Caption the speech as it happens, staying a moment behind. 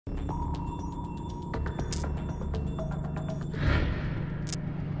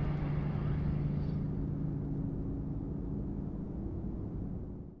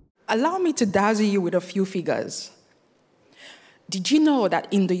Allow me to dazzle you with a few figures. Did you know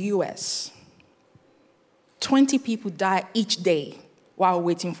that in the US, 20 people die each day while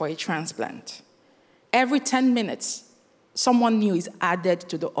waiting for a transplant? Every 10 minutes, someone new is added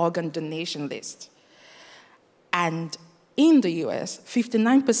to the organ donation list. And in the US,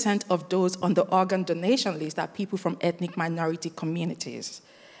 59% of those on the organ donation list are people from ethnic minority communities.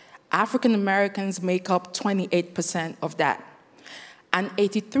 African Americans make up 28% of that. And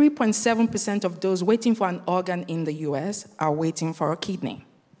 83.7% of those waiting for an organ in the US are waiting for a kidney.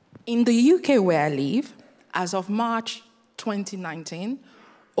 In the UK where I live, as of March 2019,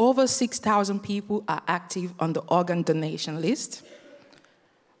 over 6,000 people are active on the organ donation list.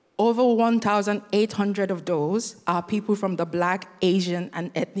 Over 1,800 of those are people from the Black, Asian,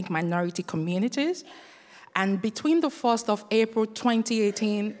 and ethnic minority communities. And between the 1st of April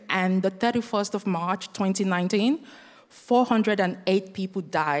 2018 and the 31st of March 2019, 408 people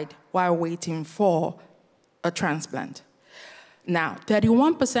died while waiting for a transplant. Now,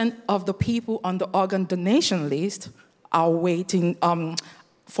 31% of the people on the organ donation list are waiting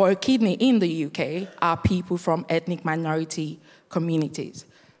for a kidney in the UK are people from ethnic minority communities.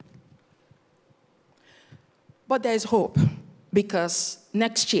 But there's hope, because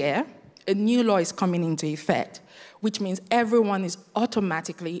next year, a new law is coming into effect, which means everyone is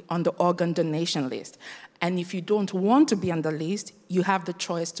automatically on the organ donation list. And if you don't want to be on the list, you have the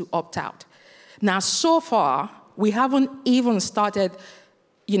choice to opt out. Now, so far, we haven't even started,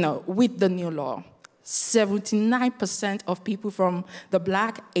 with the new law. 79% of people from the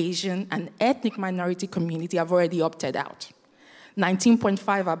Black, Asian, and ethnic minority community have already opted out.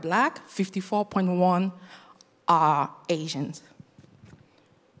 19.5 are Black, 54.1 are Asians.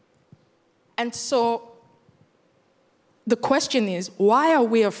 And so the question is, why are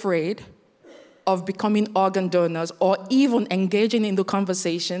we afraid of becoming organ donors or even engaging in the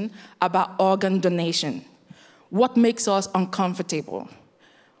conversation about organ donation? What makes us uncomfortable?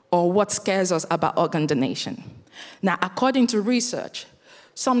 Or what scares us about organ donation? Now, according to research,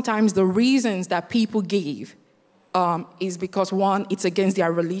 sometimes the reasons that people give is because, one, it's against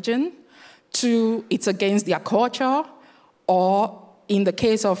their religion, two, it's against their culture, or in the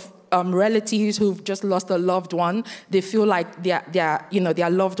case of relatives who've just lost a loved one, they feel like their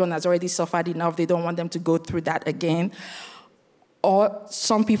loved one has already suffered enough, they don't want them to go through that again. Or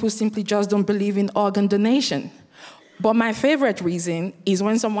some people simply just don't believe in organ donation. But my favorite reason is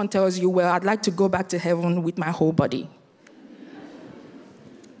when someone tells you, well, I'd like to go back to heaven with my whole body.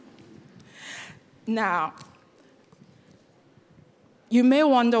 Now, you may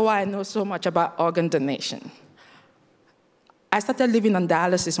wonder why I know so much about organ donation. I started living on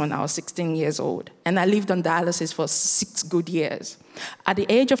dialysis when I was 16 years old, and I lived on dialysis for 6 good years. At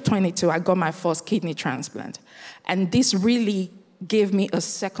the age of 22, I got my first kidney transplant, and this really gave me a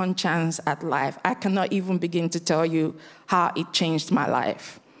second chance at life. I cannot even begin to tell you how it changed my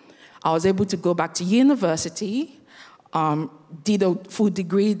life. I was able to go back to university, did a full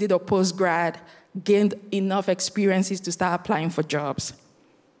degree, did a postgrad, gained enough experiences to start applying for jobs.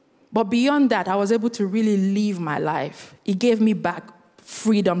 But beyond that, I was able to really live my life. It gave me back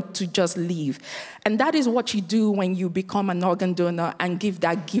freedom to just live. And that is what you do when you become an organ donor and give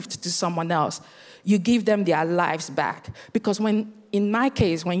that gift to someone else. You give them their lives back. Because in my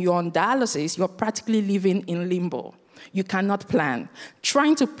case, when you're on dialysis, you're practically living in limbo. You cannot plan.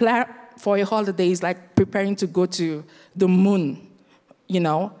 Trying to plan for a holiday is like preparing to go to the moon,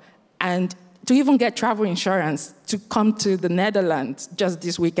 and to even get travel insurance to come to the Netherlands just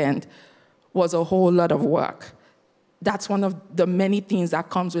this weekend was a whole lot of work. That's one of the many things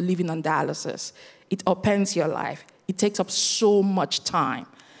that comes with living on dialysis. It upends your life. It takes up so much time.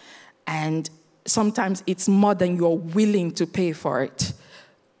 And sometimes it's more than you're willing to pay for it,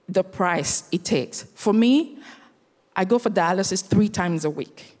 the price it takes. For me, I go for dialysis 3 times a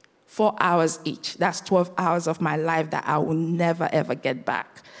week, 4 hours each. That's 12 hours of my life that I will never, ever get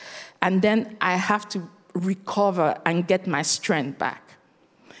back. And then I have to recover and get my strength back.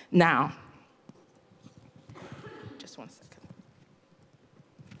 Now, just 1 second.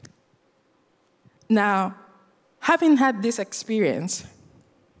 Now, having had this experience,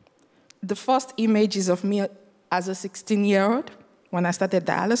 the first image is of me as a 16-year-old when I started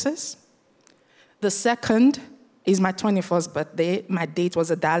dialysis. The second is my 21st birthday. My date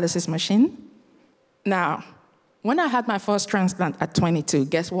was a dialysis machine. Now, when I had my first transplant at 22,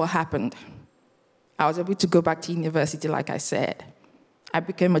 guess what happened? I was able to go back to university, like I said. I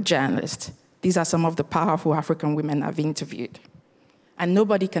became a journalist. These are some of the powerful African women I've interviewed. And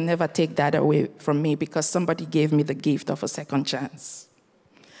nobody can ever take that away from me because somebody gave me the gift of a second chance.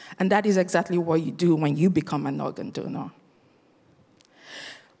 And that is exactly what you do when you become an organ donor.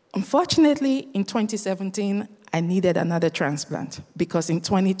 Unfortunately, in 2017, I needed another transplant because in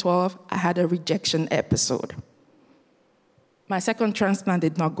 2012, I had a rejection episode. My second transplant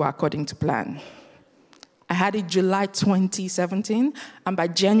did not go according to plan. I had it July 2017, and by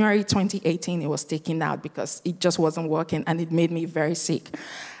January 2018, it was taken out because it just wasn't working, and it made me very sick.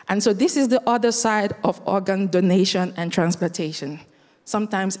 And so this is the other side of organ donation and transplantation.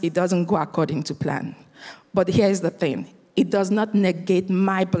 Sometimes it doesn't go according to plan. But here's the thing. It does not negate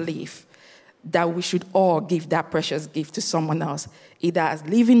my belief that we should all give that precious gift to someone else, either as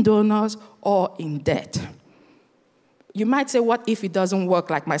living donors or in death. You might say, what if it doesn't work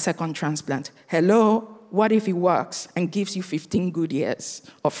like my second transplant? Hello, what if it works and gives you 15 good years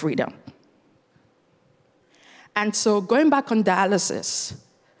of freedom? And so going back on dialysis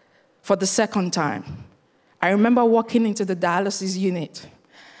for the second time, I remember walking into the dialysis unit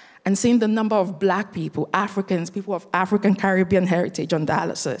and seeing the number of Black people, Africans, people of African Caribbean heritage on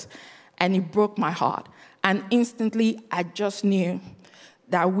dialysis. And it broke my heart. And instantly, I just knew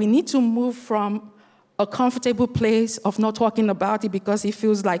that we need to move from a comfortable place of not talking about it because it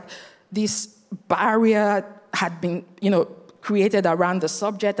feels like this barrier had been, created around the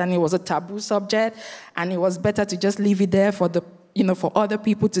subject, and it was a taboo subject, and it was better to just leave it there for for other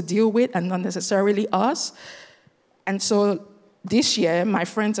people to deal with and not necessarily us. And so this year, my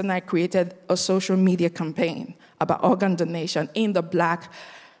friends and I created a social media campaign about organ donation in the Black,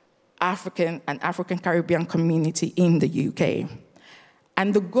 African, and African Caribbean community in the UK.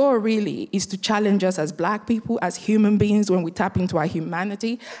 And the goal really is to challenge us as Black people, as human beings, when we tap into our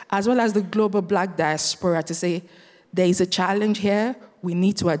humanity, as well as the global Black diaspora, to say, there is a challenge here, we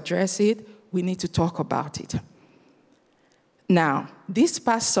need to address it, we need to talk about it. Now, this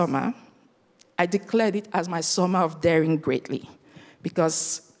past summer, I declared it as my summer of daring greatly,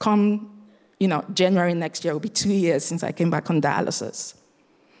 because come January next year, it will be 2 years since I came back on dialysis.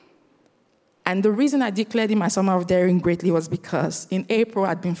 And the reason I declared it my summer of daring greatly was because in April,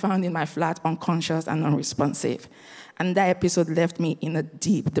 I'd been found in my flat unconscious and unresponsive. And that episode left me in a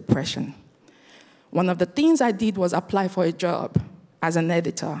deep depression. One of the things I did was apply for a job as an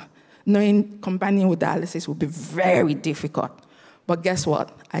editor, knowing combining with dialysis would be very difficult. But guess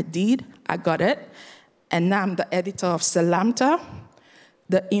what? I did, I got it, and now I'm the editor of Salamta.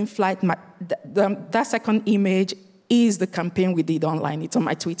 The in-flight, that second image is the campaign we did online. It's on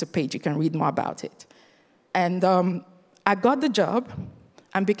my Twitter page. You can read more about it. And I got the job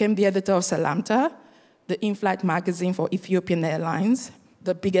and became the editor of Salamta, the in-flight magazine for Ethiopian Airlines,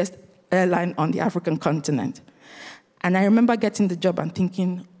 the biggest airline on the African continent. And I remember getting the job and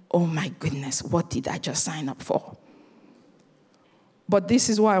thinking, oh my goodness, what did I just sign up for? But this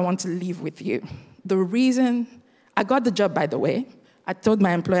is what I want to leave with you. The reason I got the job, by the way, I told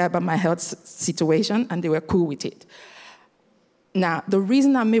my employer about my health situation, and they were cool with it. Now, the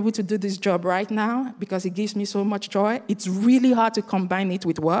reason I'm able to do this job right now, because it gives me so much joy, it's really hard to combine it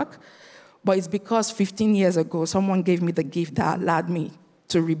with work, but it's because 15 years ago, someone gave me the gift that allowed me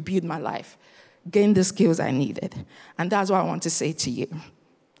to rebuild my life, gain the skills I needed. And that's what I want to say to you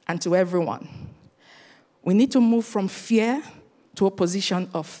and to everyone. We need to move from fear to a position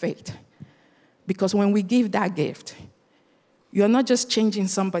of faith. Because when we give that gift, you're not just changing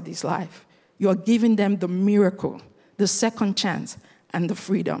somebody's life. You're giving them the miracle, the second chance, and the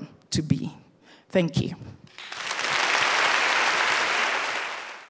freedom to be. Thank you.